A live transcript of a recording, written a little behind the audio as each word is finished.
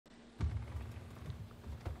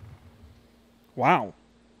Wow.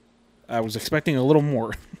 I was expecting a little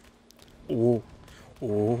more. Oh.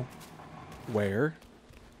 Oh. Where?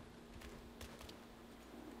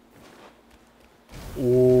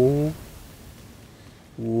 Oh.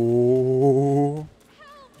 Oh.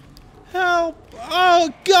 Help! Oh,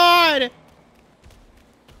 God!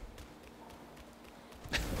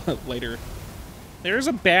 Later. There's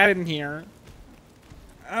a bat in here.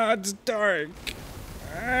 Oh, it's dark.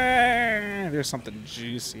 There's something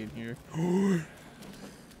juicy in here.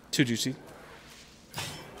 Too juicy.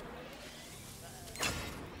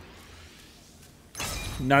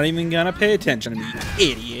 Not even gonna pay attention to me,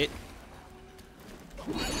 you idiot.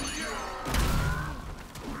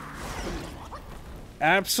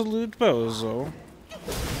 Absolute bozo.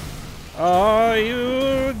 Oh,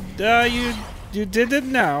 you did it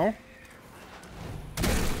now.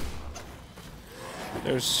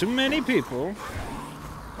 There's too many people.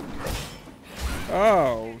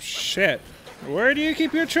 Oh, shit. Where do you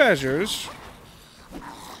keep your treasures?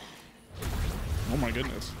 Oh my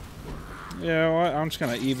goodness. Yeah, well, I'm just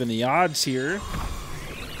gonna even the odds here.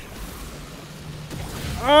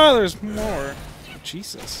 Oh, there's more.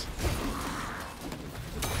 Jesus.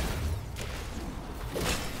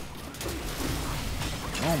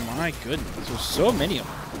 Oh my goodness, there's so many of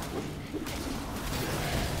them.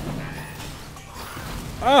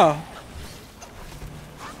 Oh.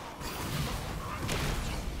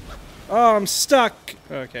 Oh, I'm stuck.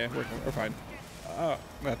 Okay, we're fine. Oh,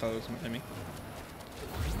 I thought it was an enemy.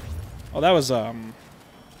 Oh, that was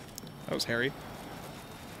Harry.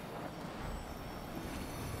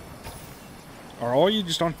 Are all you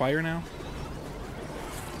just on fire now?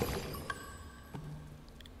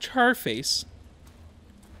 Charface.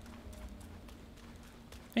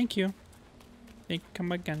 Thank you. Thank you.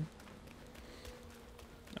 Come again.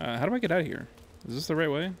 How do I get out of here? Is this the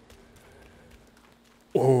right way?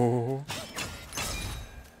 Oh.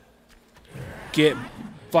 Get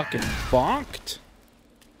fucking bonked.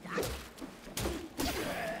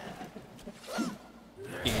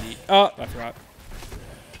 Idiot. Oh, I forgot.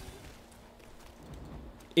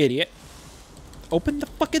 Idiot. Open the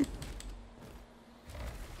fucking...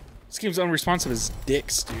 This game's unresponsive as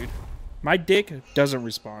dicks, dude. My dick doesn't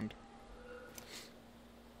respond.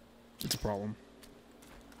 It's a problem.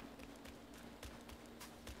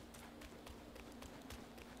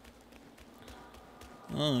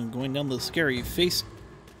 Oh, I'm going down the scary face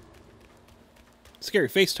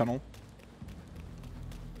tunnel.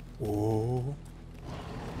 Oh.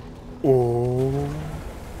 Oh.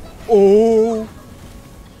 Oh.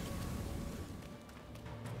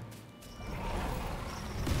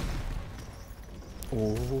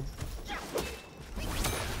 Oh.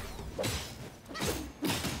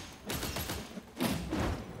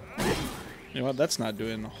 You know what? That's not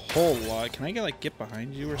doing a whole lot. Can I get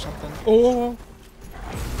behind you or something? Oh.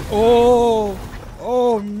 Oh.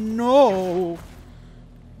 Oh no.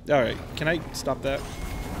 All right. Can I stop that?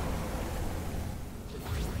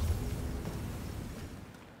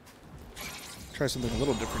 Try something a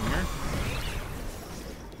little different here.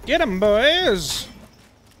 Get 'em, boys.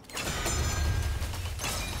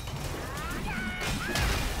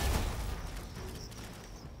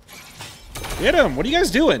 Get him! What are you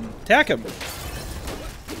guys doing? Attack him!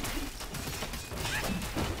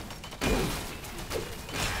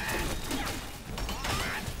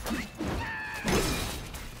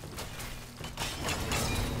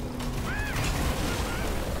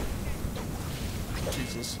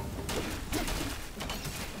 Jesus.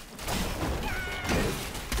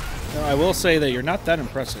 No, I will say that you're not that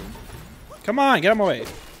impressive. Come on, get him away.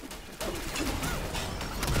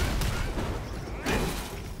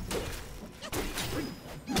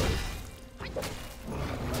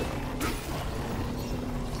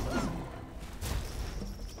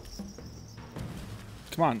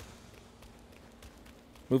 Come on.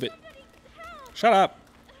 Move it. Shut up.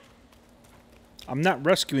 I'm not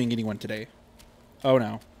rescuing anyone today. Oh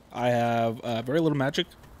no. I have very little magic.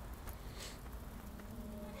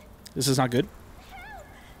 This is not good. Help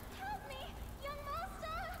me, young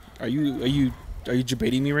master. Are you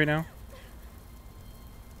debating me right now?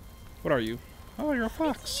 What are you? Oh, you're a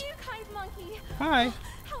fox. It's you, kind monkey. Hi.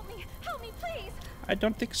 Help me, please. I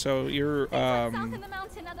don't think so. You're South in the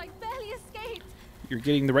mountain and I barely escaped. You're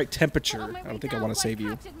getting the right temperature. On my I way don't think I down, want to save White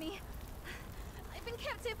you. captured me. I've been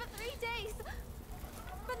kept here for 3 days.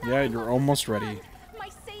 But now Yeah, I'm you're on almost the run. ready. My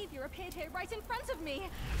savior appeared here right in front of me.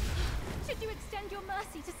 Should you extend your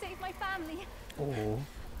mercy to save my family? Oh.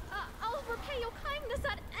 I'll repay your kindness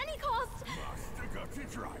at any cost. Master got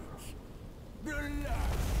it right. The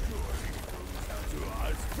last story comes to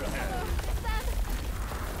us to help. Dad,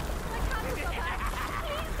 my candles are back.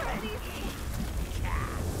 Please don't leave me.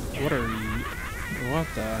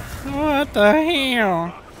 What the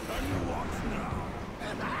hell?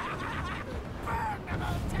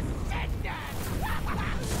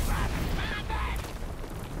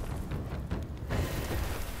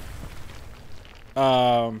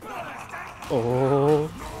 Oh.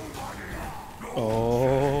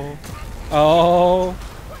 Oh. Oh.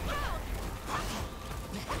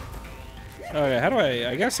 Okay, how do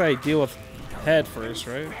I guess I deal with head first,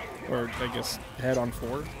 right? Or I guess head on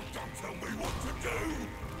 4.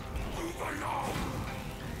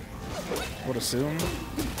 Would assume.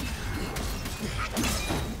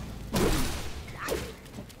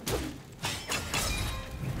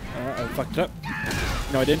 I fucked it up.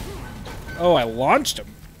 No, I didn't. Oh, I launched him.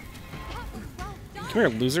 Come here,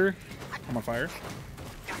 loser. I'm on fire.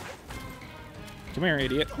 Come here,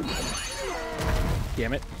 idiot.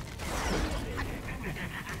 Damn it.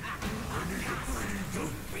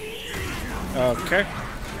 Okay.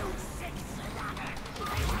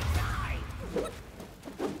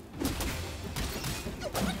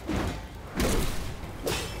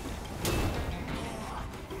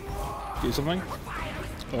 Do something.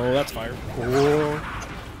 Oh, that's fire. Oh.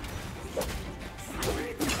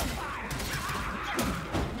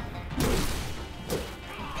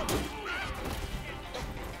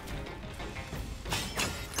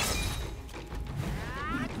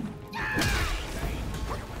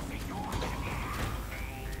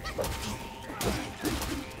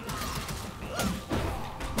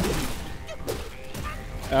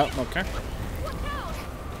 Oh, okay.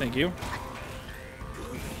 Thank you.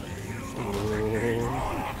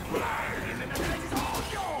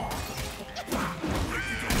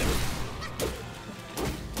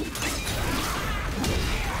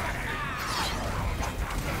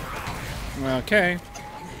 Okay.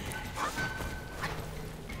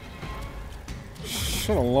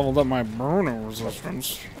 Should have leveled up my burner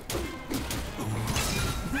resistance.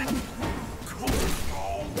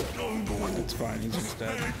 It's fine, he's just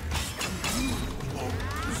dead.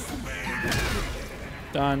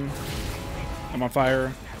 Done. I'm on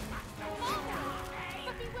fire.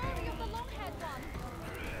 But be wary of the long-haired one.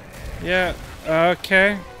 Yeah,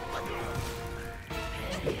 okay.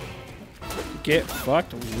 Get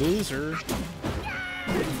fucked, loser.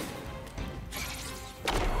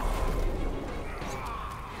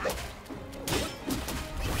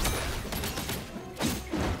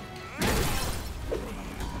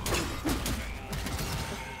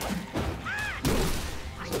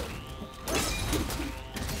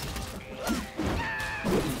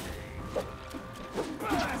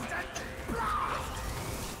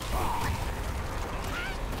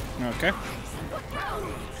 Okay.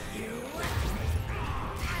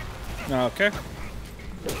 Okay.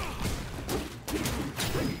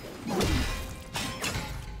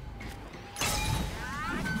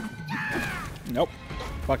 Nope.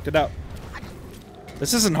 Fucked it up.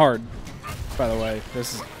 This isn't hard, by the way.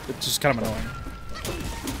 It's just kind of annoying.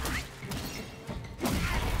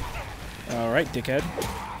 Alright, dickhead.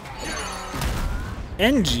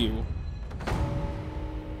 End you.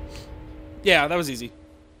 Yeah, that was easy.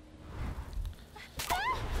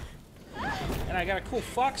 And I got a cool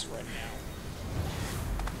fox right now.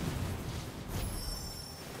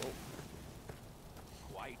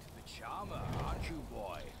 Quite the charmer, aren't you,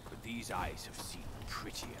 boy? But these eyes have seen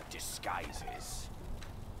prettier disguises.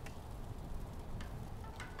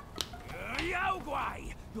 Yao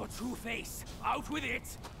Guai! Your true face! Out with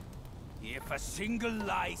it! If a single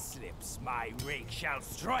lie slips, my rake shall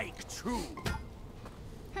strike true.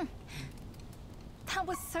 That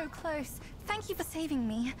was so close. Thank you for saving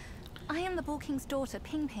me. I am the Bull King's daughter,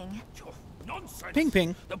 Ping Ping. Nonsense! Ping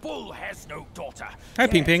Ping. The bull has no daughter. Hi,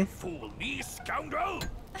 Ping Ping. Fool me, scoundrel!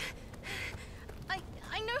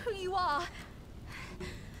 I know who you are.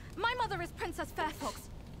 My mother is Princess Fairfox.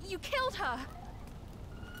 You killed her.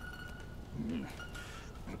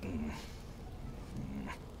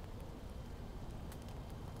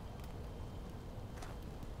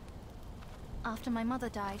 After my mother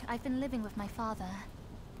died, I've been living with my father.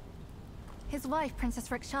 His wife, Princess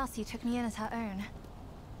Rikshasi, took me in as her own.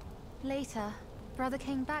 Later, brother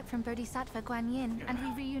came back from Bodhisattva Guanyin, and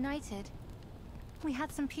we reunited. We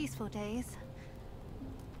had some peaceful days.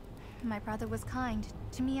 My brother was kind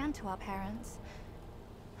to me and to our parents.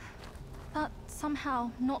 But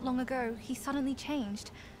somehow, not long ago, he suddenly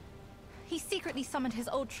changed. He secretly summoned his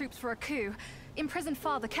old troops for a coup, imprisoned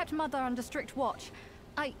father, kept mother under strict watch.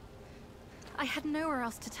 I had nowhere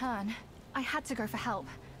else to turn. I had to go for help.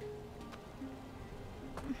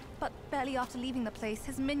 But barely after leaving the place,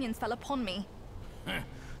 his minions fell upon me.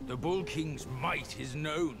 The Bull King's might is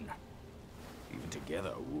known. Even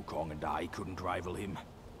together, Wukong and I couldn't rival him.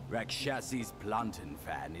 Rakshasi's plantain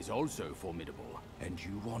fan is also formidable. And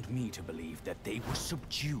you want me to believe that they were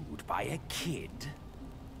subdued by a kid?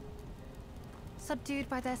 Subdued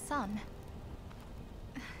by their son?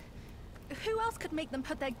 Who else could make them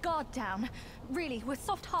put their guard down? Really, with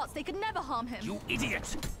soft hearts, they could never harm him. You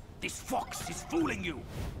idiot! This fox is fooling you!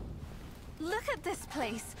 Look at this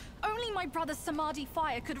place! Only my brother's Samadhi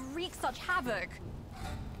fire could wreak such havoc!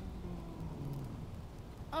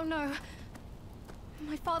 Oh no.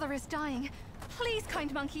 My father is dying. Please,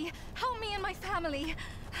 kind monkey, help me and my family.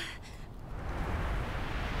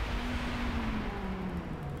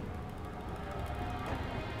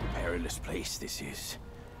 Perilous place this is.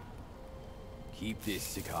 Keep this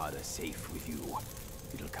cicada safe with you.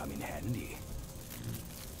 It'll come in handy.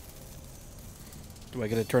 Do I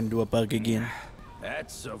get to turn into a bug again?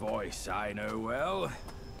 That's a voice I know well.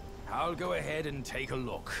 I'll go ahead and take a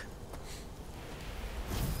look.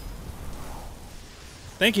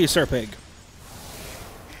 Thank you, Sir Pig.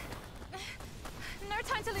 No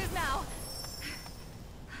time to lose now.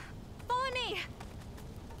 Follow me.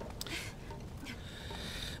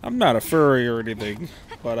 I'm not a furry or anything,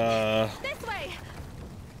 but This way.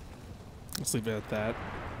 let's leave it at that.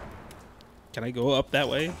 Can I go up that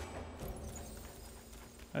way?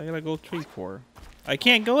 I gotta go tree for. I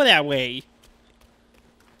can't go that way.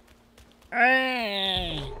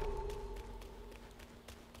 Ah.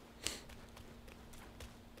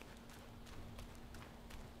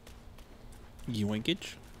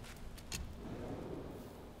 Yoinkage.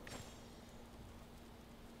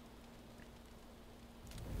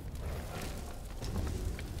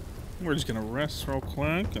 We're just gonna rest real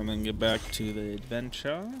quick and then get back to the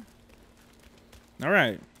adventure.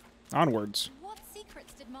 Alright, onwards. What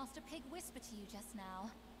secrets did Master Pig whisper to you just now?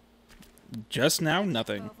 Just now,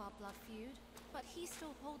 nothing. Of our blood feud, but he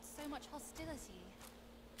still holds so much hostility.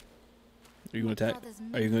 Are you gonna attack?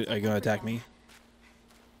 Are you gonna attack me?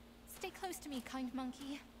 Stay close to me, kind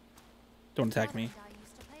monkey. Don't attack me. Father and I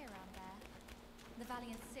used to play around there. The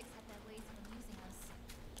Valiant Six had their ways of amusing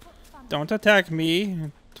us. What fun. Don't attack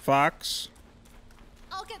me, fox.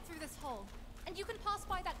 I'll get through this hole, and you can pass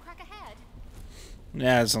by that crack ahead.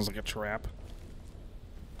 Yeah, it sounds like a trap.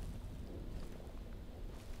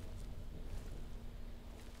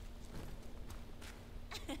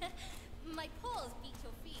 My paws beat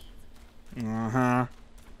your feet. Uh-huh.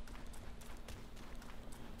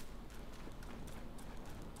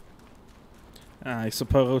 I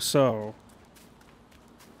suppose so.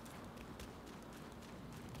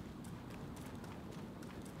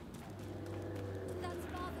 That's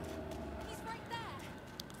Father. He's right there.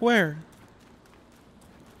 Where?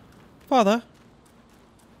 Father?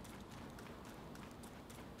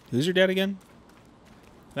 Who's your dad again?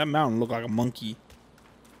 That mountain looked like a monkey.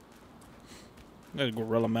 That's a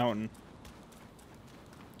gorilla mountain.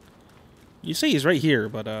 You say he's right here,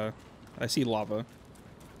 but I see lava.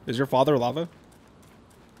 Is your father lava?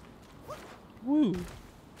 Woo.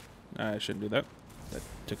 I shouldn't do that. That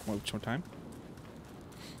took much more time.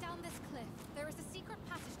 Down this cliff, there is a secret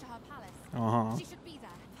passage to her palace. Uh-huh. She should be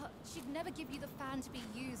there, but she'd never give you the fan to be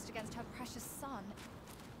used against her precious son.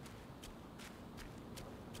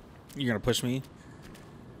 You're gonna push me?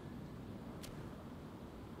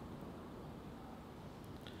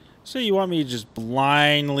 So you want me to just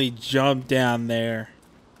blindly jump down there?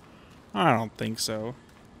 I don't think so.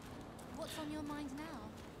 What's on your mind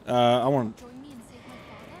now? I want. Join me and save my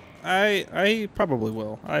father? I probably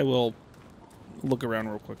will. I will look around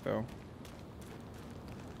real quick though.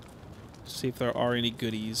 See if there are any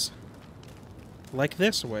goodies. Like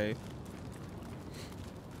this way.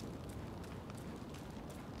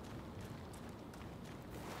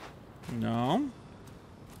 No.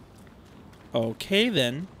 Okay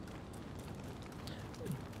then.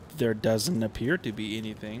 There doesn't appear to be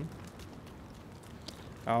anything.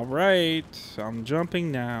 Alright, I'm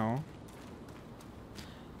jumping now.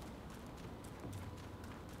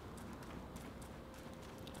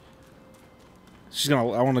 She's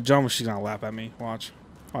gonna, I wanna jump, she's gonna laugh at me. Watch.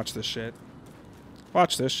 Watch this shit.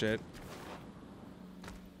 Watch this shit.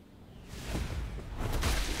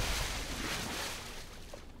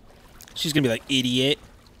 She's gonna be like, idiot.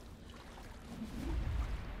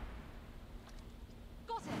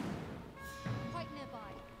 Got it! Quite nearby,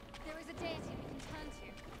 there is a deity we can turn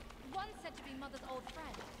to. One said to be Mother's old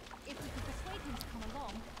friend. If we could persuade him to come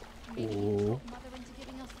along, maybe he could Oh. talk Mother into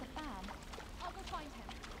giving us the fan. I'll go find him.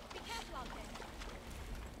 Be careful out there.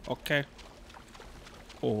 Okay.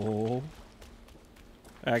 Oh.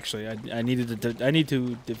 Actually, I needed to I need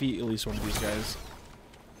to defeat at least one of these guys.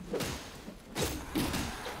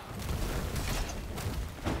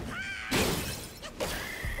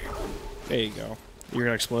 There you go. You're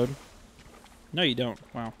gonna explode? No, you don't.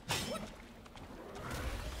 Wow.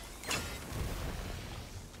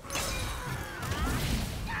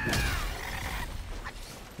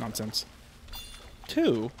 Nonsense.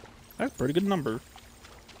 2? That's a pretty good number.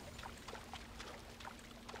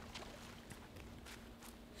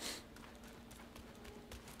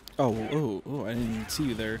 Oh, I didn't even see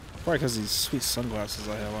you there. Probably because of these sweet sunglasses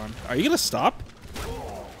I have on. Are you gonna stop?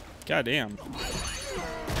 God damn.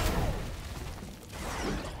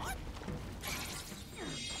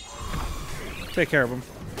 Take care of him.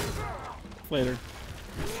 Later.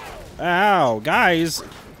 Ow, guys!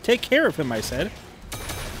 Take care of him, I said.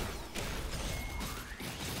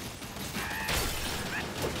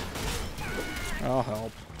 I'll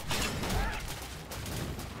help.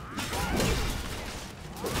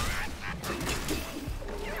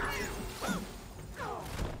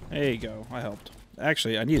 There you go. I helped.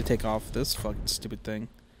 Actually, I need to take off this fucking stupid thing.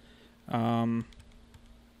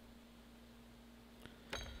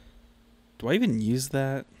 Do I even use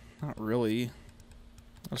that? Not really.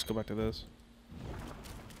 Let's go back to this.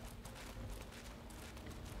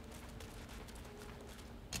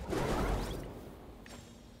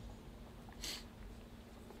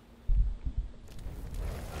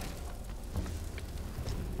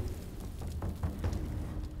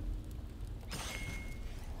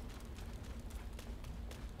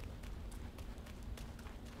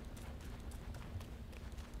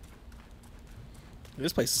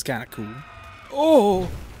 This place is kind of cool. Oh!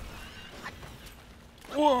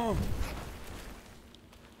 Whoa!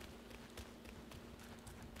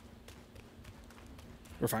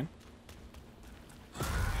 We're fine.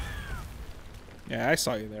 Yeah, I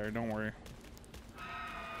saw you there. Don't worry.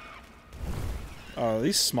 Oh,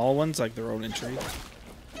 these small ones like their own entry.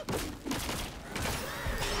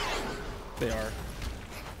 They are.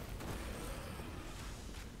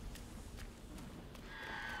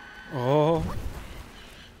 Oh.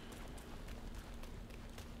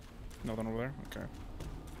 Nothing over there? Okay.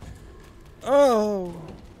 Oh!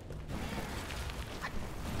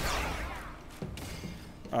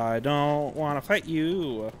 I don't want to fight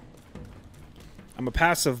you. I'm a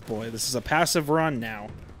passive boy. This is a passive run now.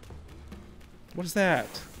 What is that?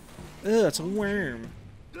 Ugh, it's a worm.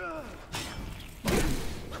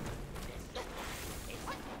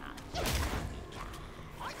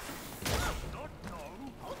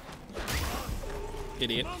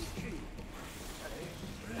 Idiot.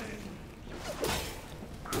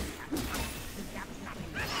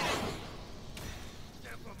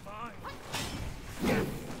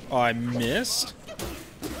 Oh, I missed?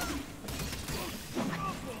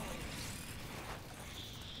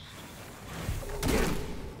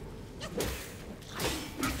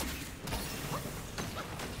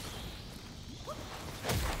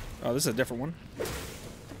 Oh, this is a different one.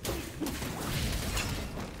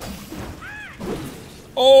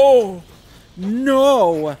 Oh!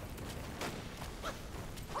 No!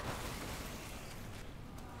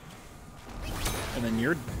 And then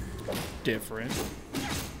you're different.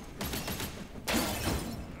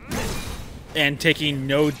 And taking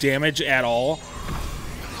no damage at all.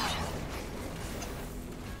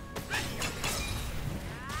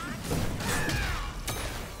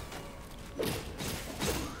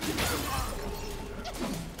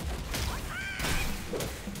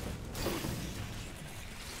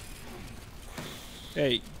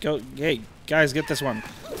 Hey, go. Hey, guys, get this one.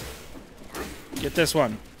 Get this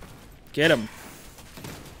one. Get him.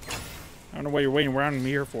 I don't know what you're waiting around me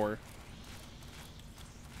here for.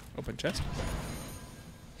 Open chest.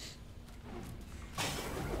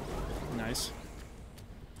 Nice.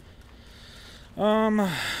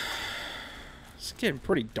 It's getting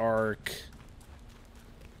pretty dark.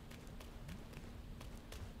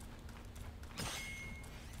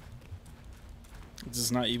 This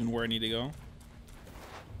is not even where I need to go.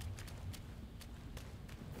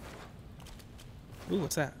 Ooh,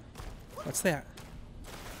 what's that? What's that?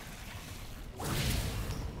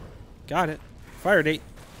 Got it. Fire date.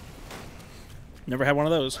 Never had one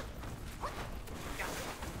of those.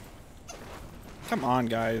 Come on,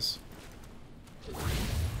 guys.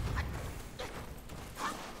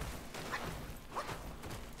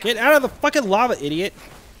 Get out of the fucking lava, idiot.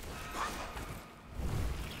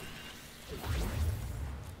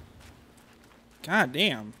 God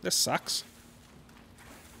damn, this sucks.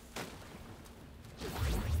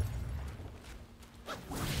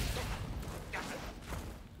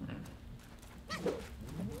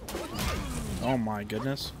 Oh my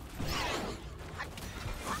goodness.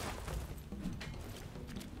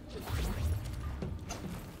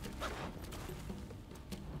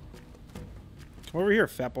 Come over here,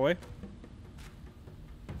 fat boy.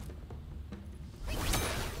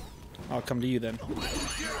 I'll come to you then.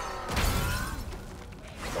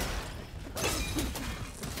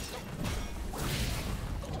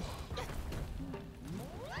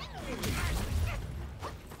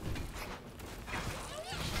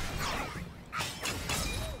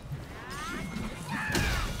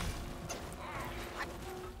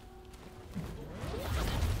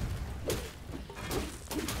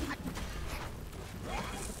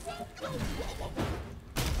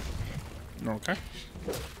 Okay.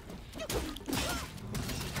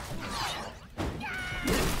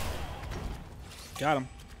 Got him.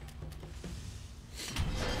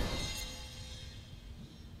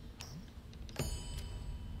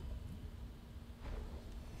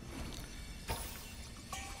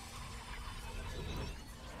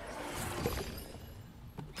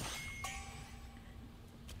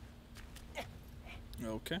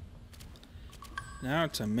 Okay. Now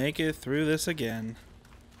to make it through this again.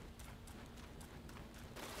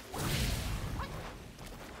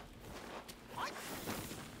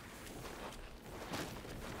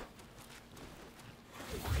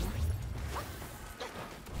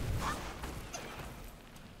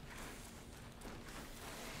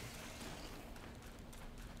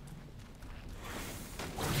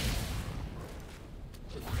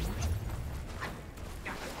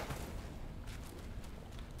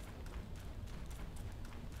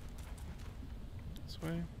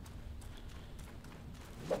 Way.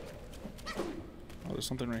 Oh, there's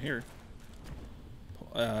something right here.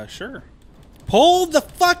 Sure. Pull the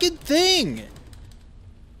fucking thing!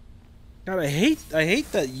 God, I hate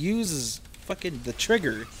that uses fucking the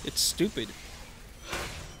trigger. It's stupid.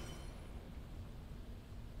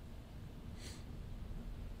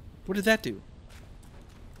 What did that do?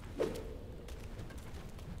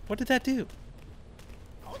 What did that do?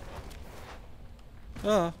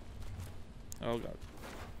 Oh god.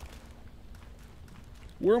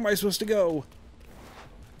 Where am I supposed to go?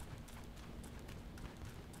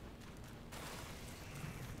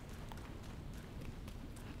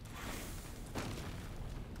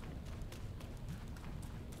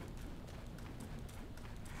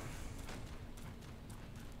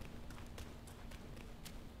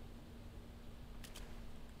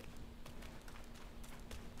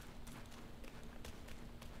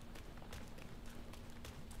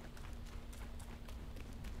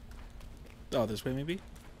 Oh, this way maybe?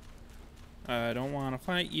 I don't want to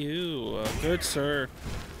fight you, good sir.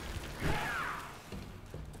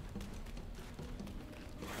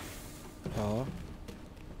 Oh.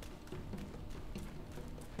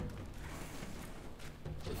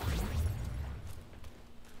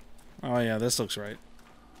 Oh yeah, this looks right.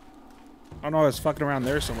 I don't know, I was fucking around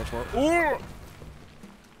there so much more. Ooh!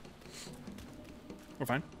 We're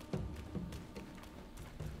fine.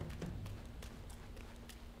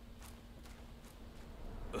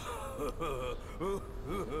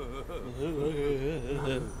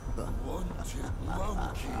 Wanted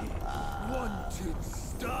monkey, wanted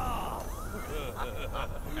star,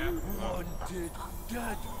 wanted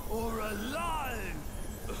dead or alive.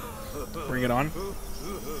 Bring it on.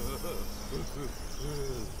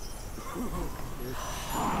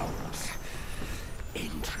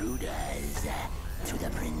 Intruders to the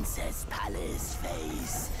princess palace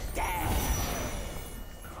face.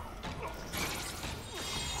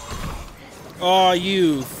 Oh,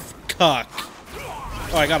 you cuck.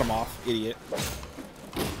 Oh, I got him off, idiot.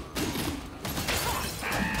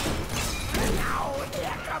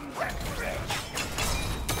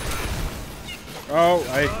 Oh,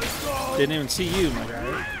 I didn't even see you, my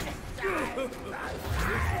guy.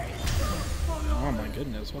 Oh my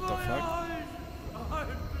goodness, what the fuck?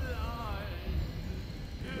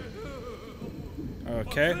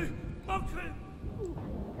 Okay.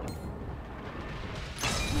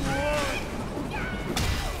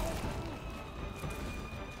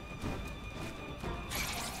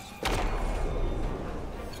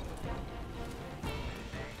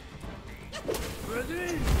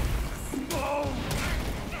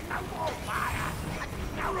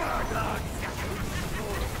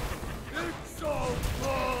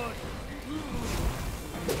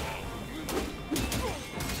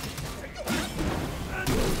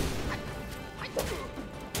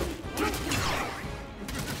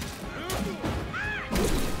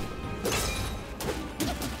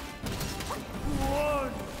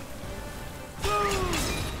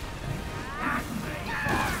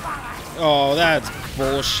 Oh, that's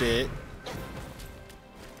bullshit.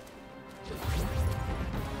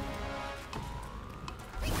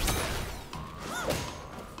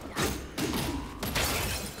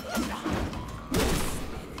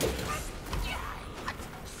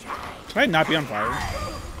 Can I not be on fire?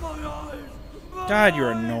 God,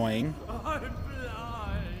 you're annoying.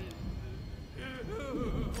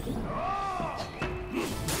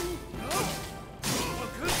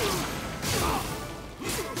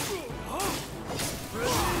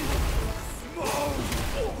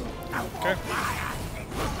 Okay.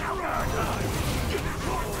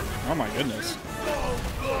 Oh my goodness.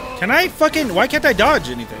 Can I fucking... Why can't I dodge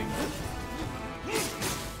anything?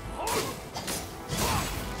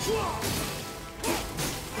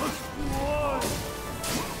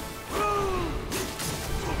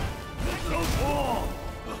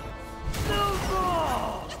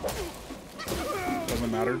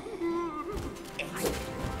 Doesn't matter.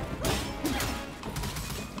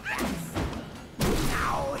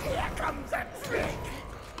 Now here comes a trick.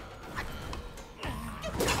 I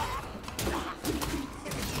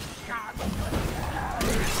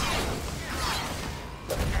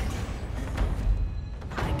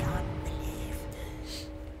can't believe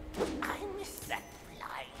I missed that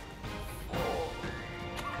flying fool.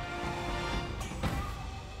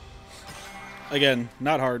 Again,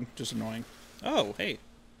 not hard, just annoying. Oh, hey.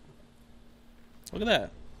 Look at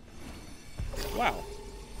that. Wow.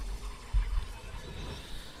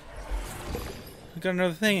 We got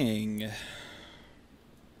another thing.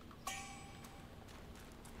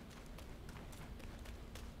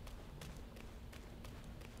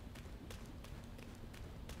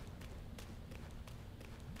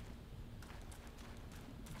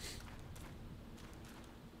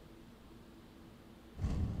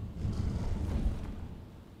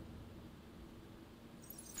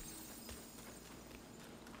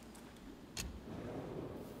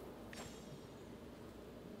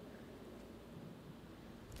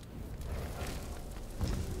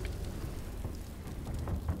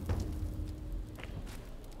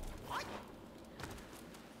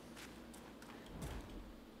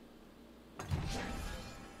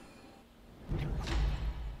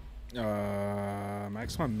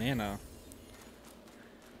 Maximum mana.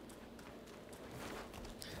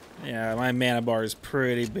 Yeah, my mana bar is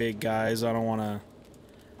pretty big, guys. I don't want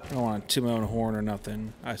to toot my own horn or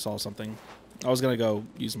nothing. I saw something. I was gonna go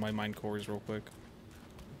use my mind cores real quick.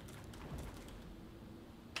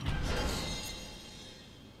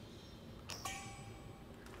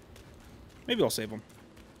 Maybe I'll save them.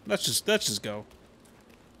 Let's just go.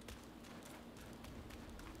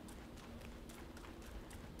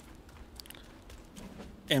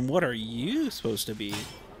 And what are you supposed to be?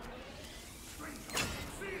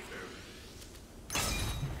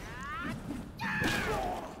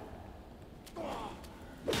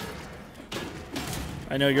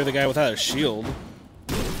 I know you're the guy without a shield.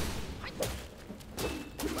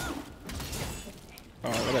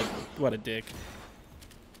 Oh, what a dick.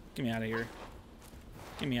 Get me out of here.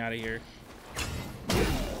 Get me out of here.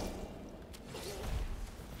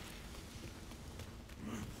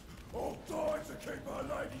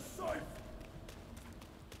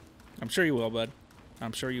 I'm sure you will, bud.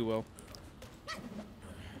 I'm sure you will.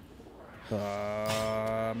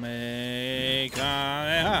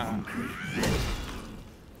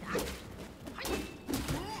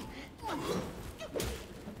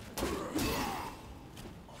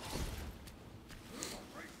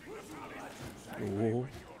 Ooh.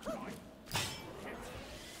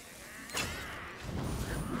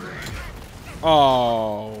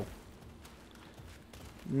 Oh.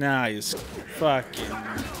 Nice. Fucking.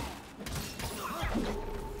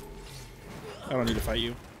 I don't need to fight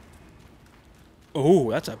you. Oh,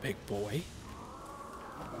 that's a big boy.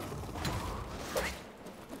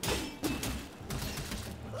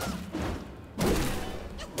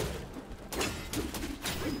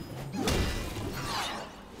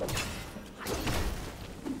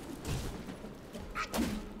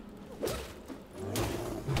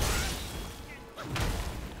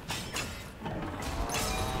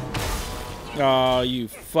 Oh, you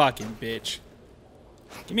fucking bitch.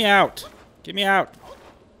 Get me out. Get me out.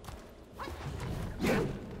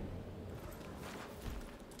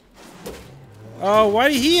 Oh,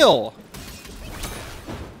 why'd he heal?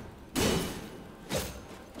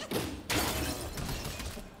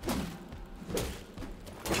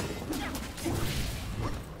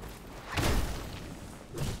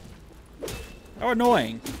 How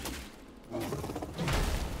annoying.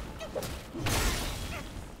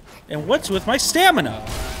 And what's with my stamina?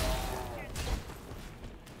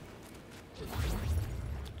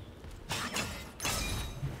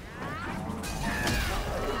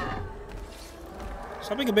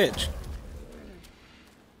 Stop being a bitch.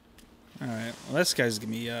 Alright, well this guy's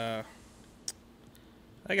gonna be, that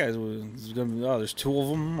guy's gonna be, oh, there's two of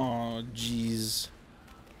them? Oh, jeez.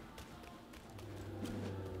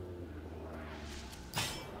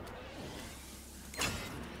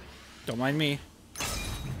 Don't mind me.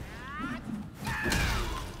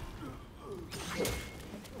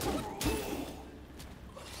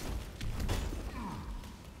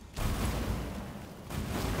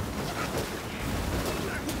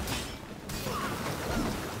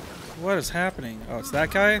 What is happening? Oh, it's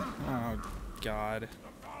that guy? Oh, God.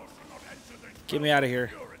 Get me out of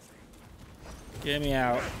here. Get me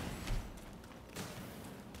out.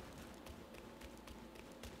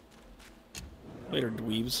 Later,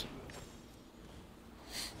 dweebs.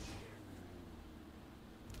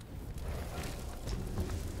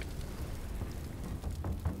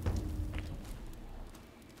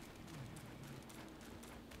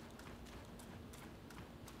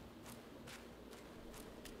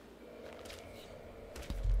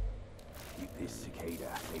 Keep this cicada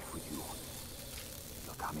safe with you.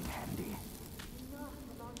 It'll come in handy. Enough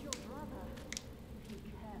about your brother. If you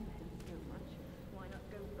care for him so much, why not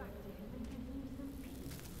go back to him and give him some peace?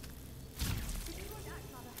 If you won't act,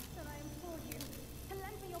 Mother, then I implore you to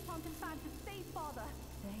lend me your plant and fan to save Father.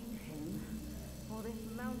 Save him, or this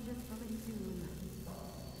mountain from its doom.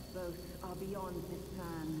 Both are beyond this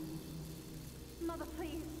plan. Mother,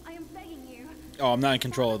 please, I am begging you. Oh, I'm not in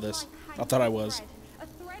control of this. I thought I was. A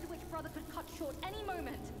thread which brother could cut short any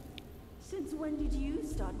moment. Since when did you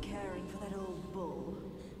start caring for that old bull?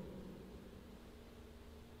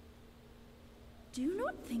 Do you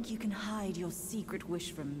not think you can hide your secret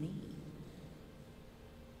wish from me?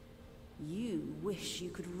 You wish you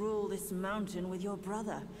could rule this mountain with your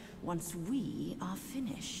brother once we are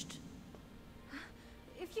finished.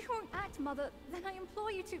 If you won't act, Mother, then I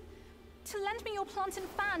implore you to lend me your plant and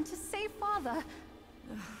fan to save Father.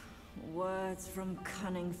 Words from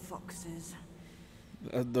cunning foxes.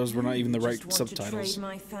 Those were not even the right Just want subtitles. to trade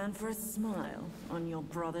my fan for a smile on your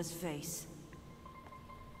brother's face.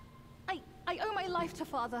 I owe my life to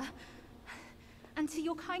Father, and to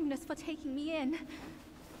your kindness for taking me in.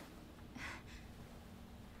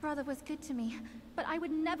 Brother was good to me, but I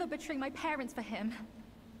would never betray my parents for him.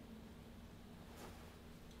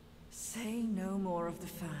 Say no more of the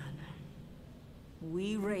fan.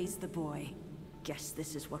 We raised the boy. Guess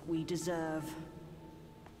this is what we deserve.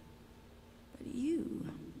 But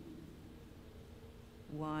you...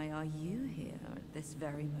 why are you here at this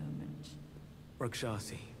very moment?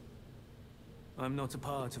 Rakshasi, I'm not a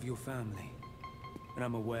part of your family, and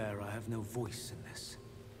I'm aware I have no voice in this.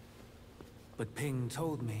 But Ping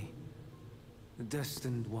told me the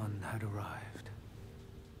Destined One had arrived.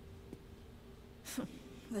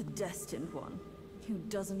 The Destined One, who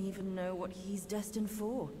doesn't even know what he's destined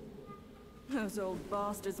for. Those old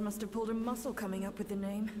bastards must have pulled a muscle coming up with the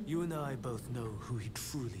name. You and I both know who he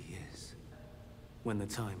truly is. When the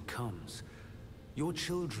time comes, your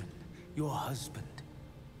children, your husband,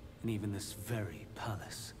 and even this very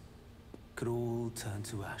palace could all turn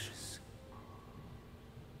to ashes.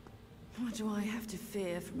 What do I have to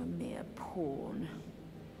fear from a mere pawn?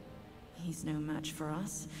 He's no match for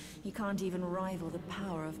us. He can't even rival the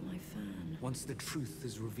power of my fan. Once the truth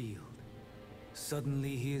is revealed,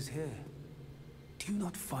 suddenly he is here. Do you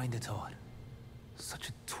not find it odd? Such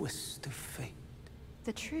a twist of fate.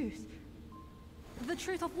 The truth? The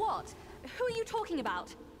truth of what? Who are you talking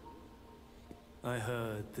about? I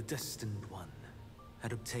heard the Destined One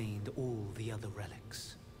had obtained all the other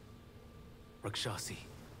relics. Rakshasi,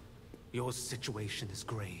 your situation is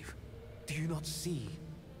grave. Do you not see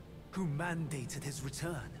who mandated his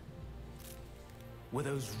return? Were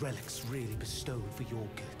those relics really bestowed for your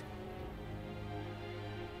good?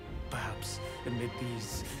 Perhaps amid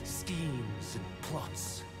these schemes and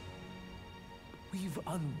plots, we've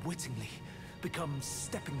unwittingly become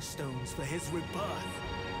stepping stones for his rebirth.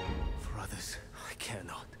 For others, I care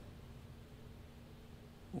not.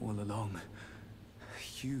 All along,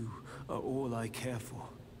 you are all I care for.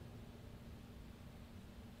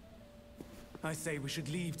 I say we should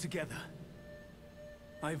leave together.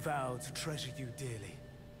 I vow to treasure you dearly,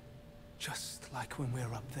 just like when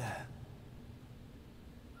we're up there.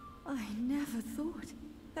 I never thought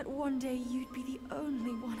that one day you'd be the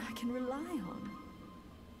only one I can rely on.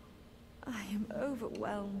 I am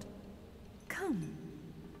overwhelmed. Come,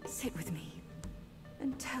 sit with me,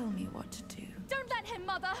 and tell me what to do. Don't let him,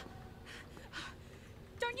 Mother!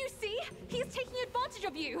 Don't you see? He is taking advantage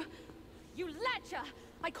of you! You lecher!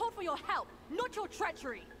 I called for your help, not your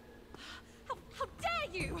treachery! How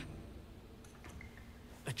dare you!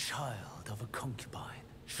 A child of a concubine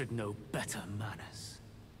should know better manners.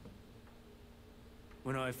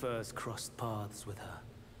 When I first crossed paths with her,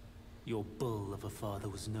 your bull of a father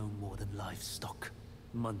was no more than livestock,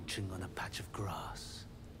 munching on a patch of grass.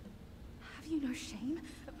 Have you no shame?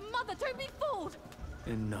 Mother, don't be fooled!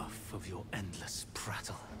 Enough of your endless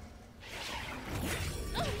prattle.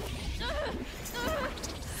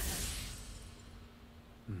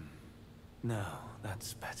 No,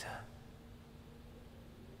 that's better.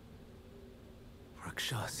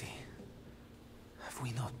 Rakshasi, have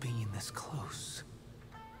we not been this close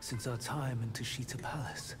since our time in Tushita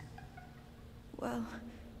Palace? Well,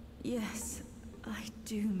 yes, I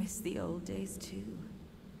do miss the old days too.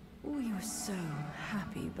 We were so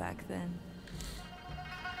happy back then.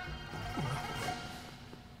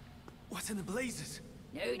 What in the blazes?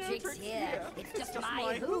 No tricks here. It's just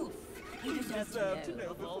my hoof. You deserve to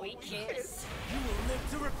know before we kiss. You will live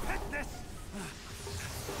to repent this!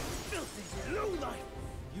 Filthy lowlife!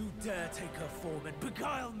 You dare take her form and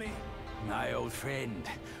beguile me? My old friend,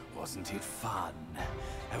 wasn't it fun?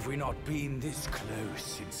 Have we not been this close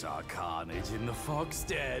since our carnage in the fox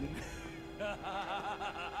den? You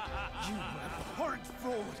abhorrent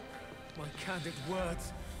fraud! My candid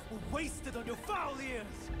words were wasted on your foul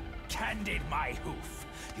ears! Candid my hoof!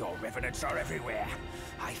 Your revenants are everywhere.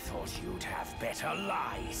 I thought you'd have better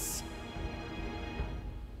lies.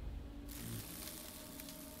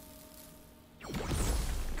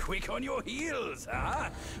 Quick on your heels, huh?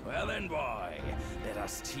 Well then, boy, let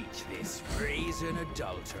us teach this brazen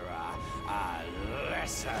adulterer a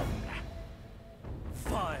lesson.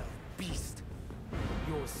 Vile beast!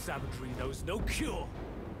 Your savagery knows no cure!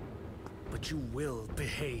 But you will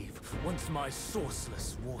behave once my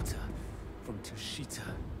sourceless water from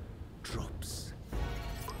Tushita drops.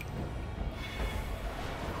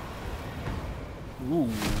 Ooh.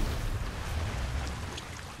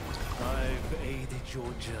 I've aided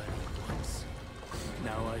your journey once.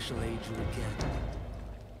 Now I shall aid you again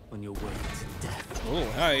on your way to death. Oh,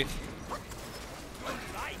 hi.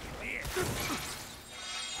 Like this.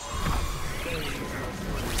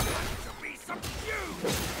 To be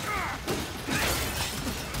subdued.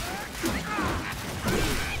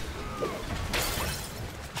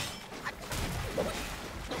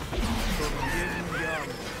 From yin yang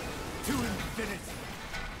to infinity.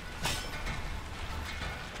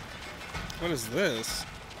 What is this?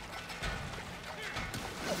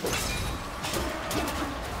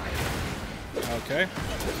 Okay.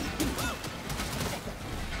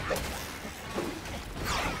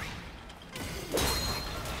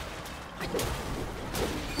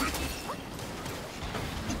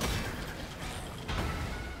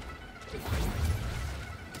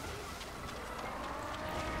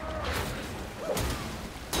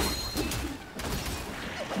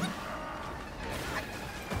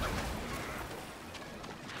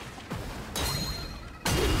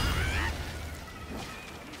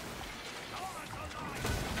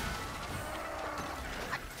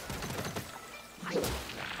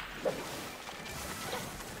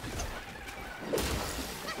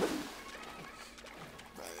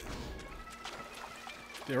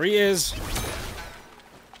 There he is.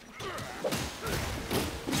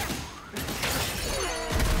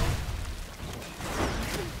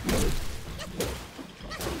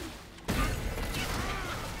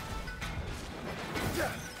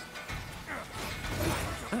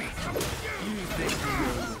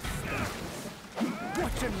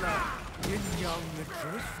 Watch and learn. Yin yang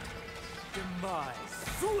adrift. Demise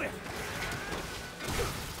swift.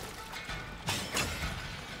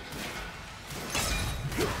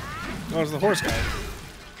 Oh, it's the horse guy.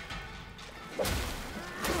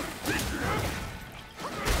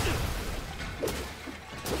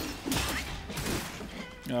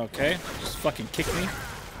 Okay, just fucking kick me.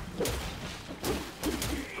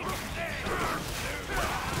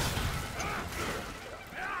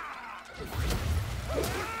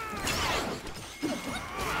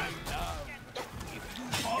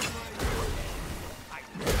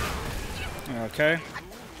 Okay.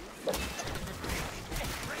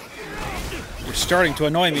 You're starting to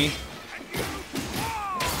annoy me.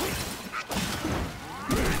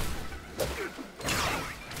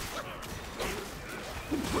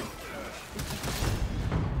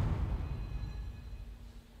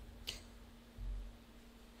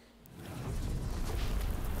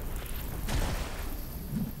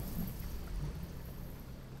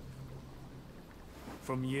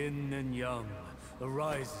 From yin and yang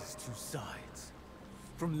arises two sides.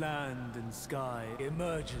 From land and sky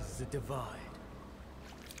emerges a divide.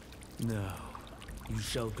 Now, you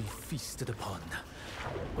shall be feasted upon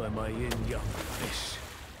by my yin-yang fish.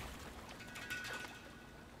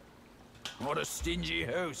 What a stingy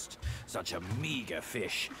host. Such a meager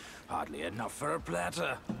fish. Hardly enough for a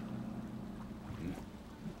platter.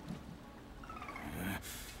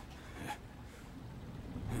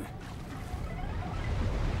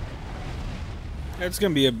 It's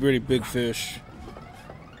gonna be a pretty big fish.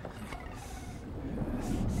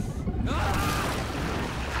 Ah!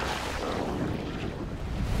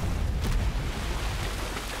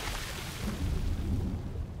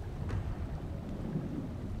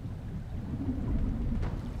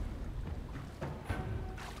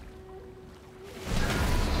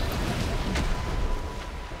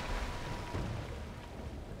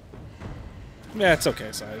 Yeah, it's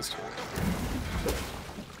okay sized.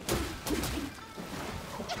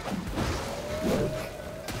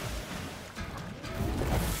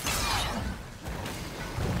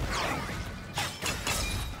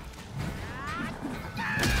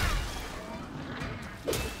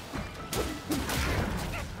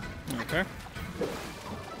 Okay.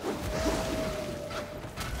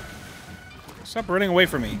 Stop running away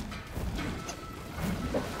from me.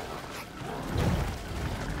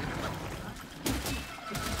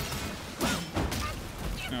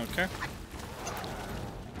 Okay.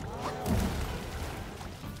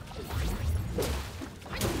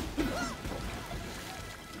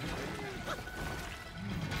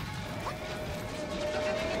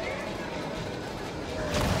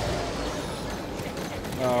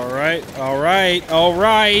 All right, all right, all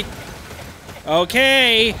right.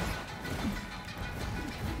 Okay.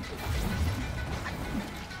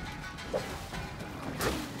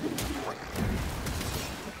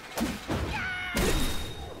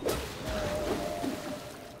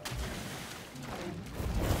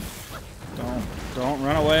 Don't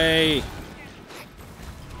run away.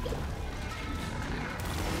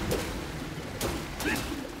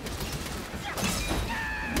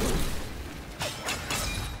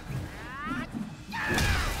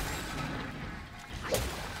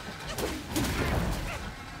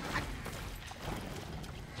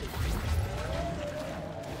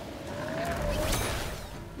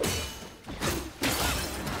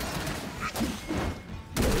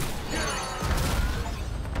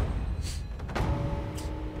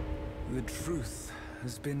 The truth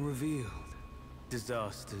has been revealed.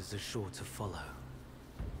 Disasters are sure to follow.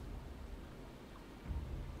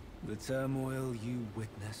 The turmoil you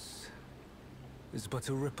witness is but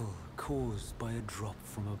a ripple caused by a drop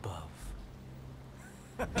from above.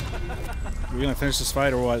 We're gonna finish this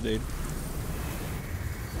fight or what, dude?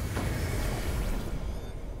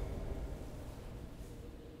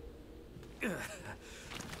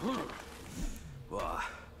 What?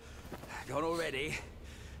 Gone already?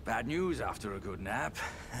 Bad news after a good nap.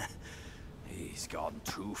 He's gone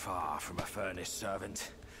too far from a furnace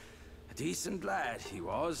servant. A decent lad he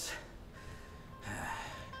was.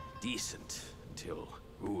 Decent until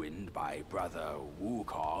ruined by brother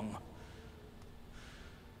Wukong.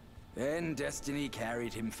 Then destiny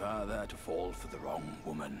carried him further to fall for the wrong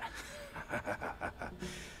woman.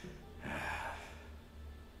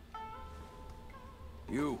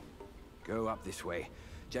 You, go up this way.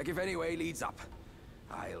 Check if any way leads up.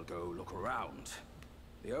 I'll go look around.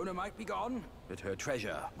 The owner might be gone, but her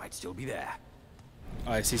treasure might still be there.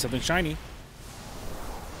 I see something shiny.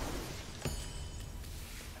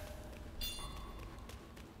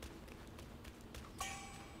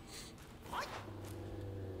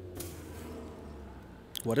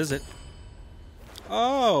 What is it?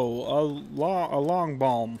 Oh, a long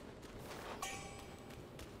balm.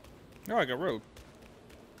 Oh, I got rope.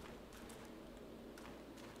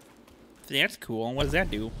 That's cool. And what does that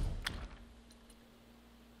do?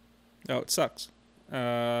 Oh, it sucks.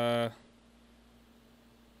 Yeah,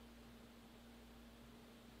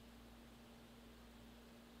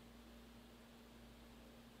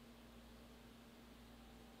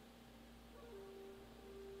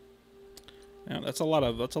 that's a lot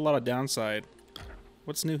of downside.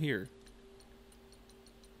 What's new here?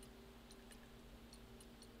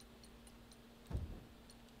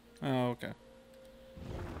 Oh, okay.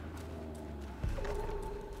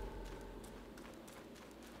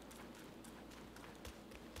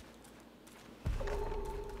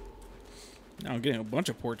 Now I'm getting a bunch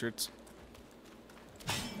of portraits.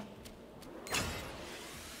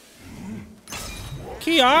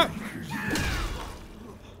 Kia!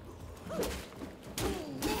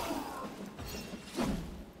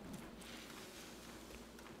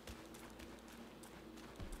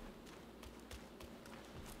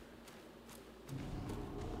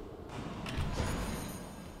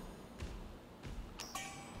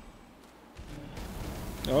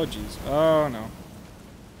 Oh, jeez. Oh, no.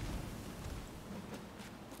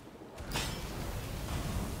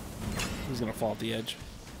 He's gonna fall at the edge.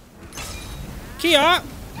 Kia!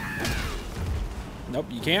 Nope,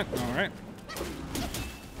 you can't. All right.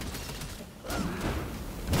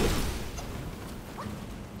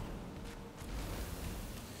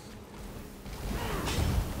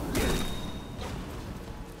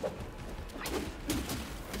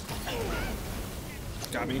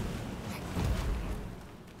 Got me.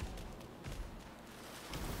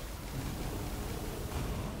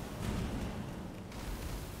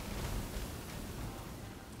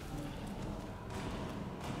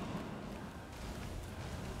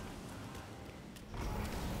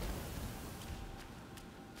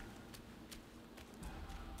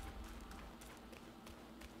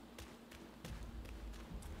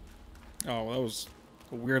 Oh, that was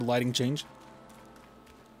a weird lighting change.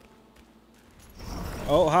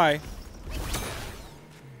 Oh, hi.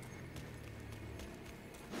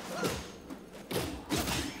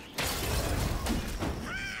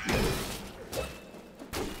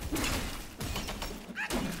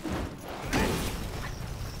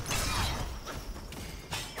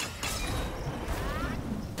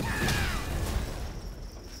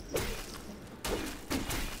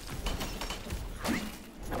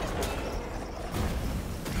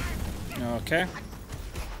 Okay.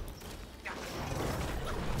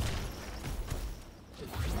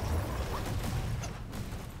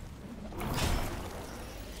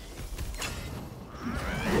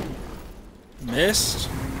 Missed.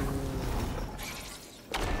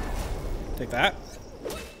 Take that.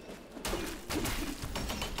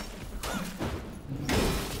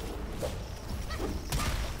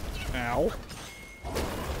 Ow.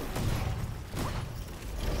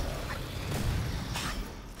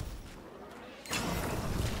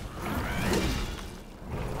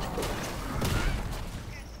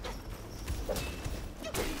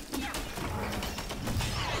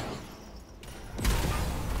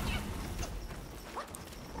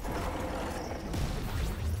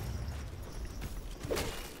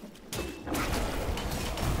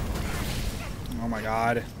 Oh my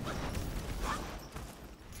god.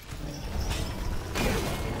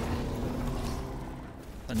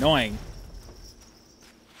 Annoying.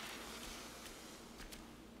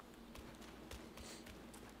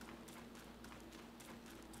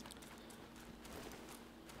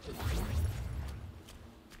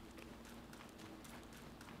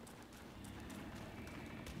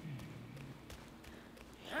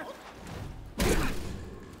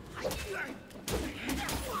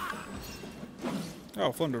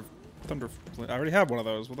 Oh, thunder. I already have one of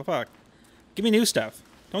those. What the fuck? Give me new stuff.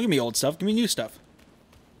 Don't give me old stuff. Give me new stuff.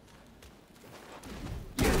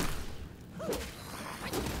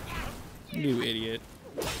 You idiot.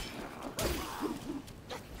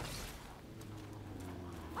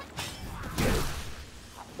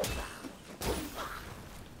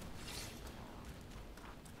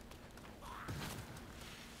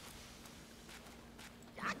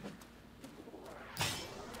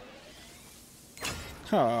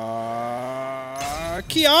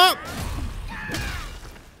 Key up!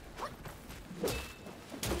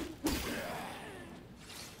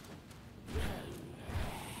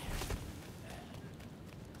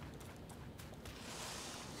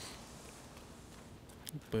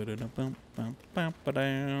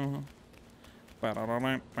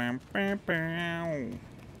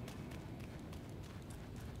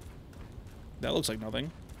 That looks like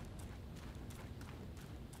nothing.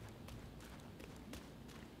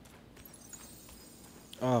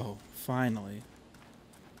 Oh, finally.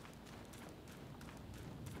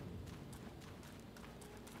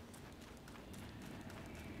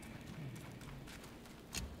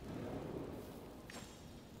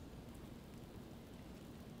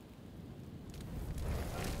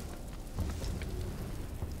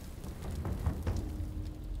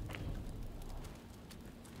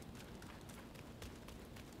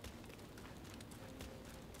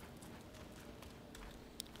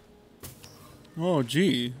 Oh,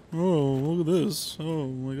 gee. Oh, look at this. Oh,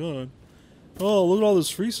 my God. Oh, look at all this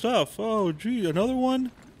free stuff. Oh, gee. Another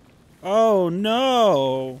one? Oh,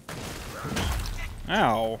 no.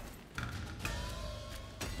 Ow.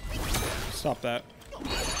 Stop that.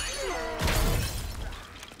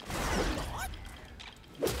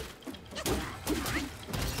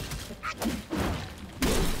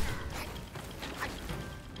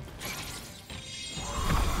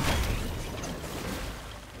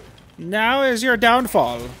 Now is your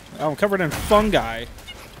downfall. Oh, I'm covered in fungi.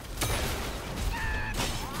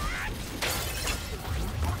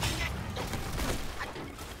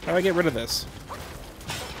 How do I get rid of this?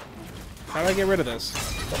 How do I get rid of this?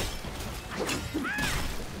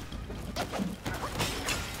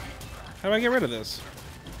 How do I get rid of this?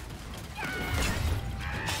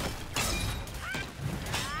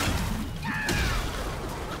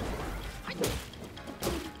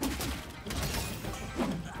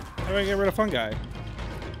 How do I get rid of fungi?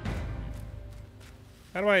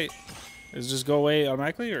 How do I... Does it just go away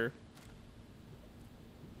automatically, or...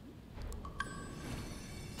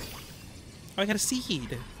 Oh, I got a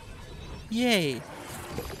seed! Yay!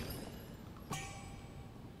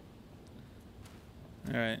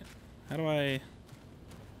 Alright. How do I...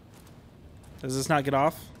 Does this not get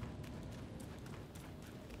off?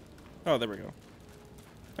 Oh, there we go.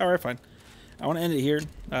 Alright, fine. I want to end it here.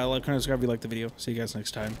 Like, comment, subscribe if you liked the video. See you guys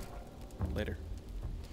next time. Later.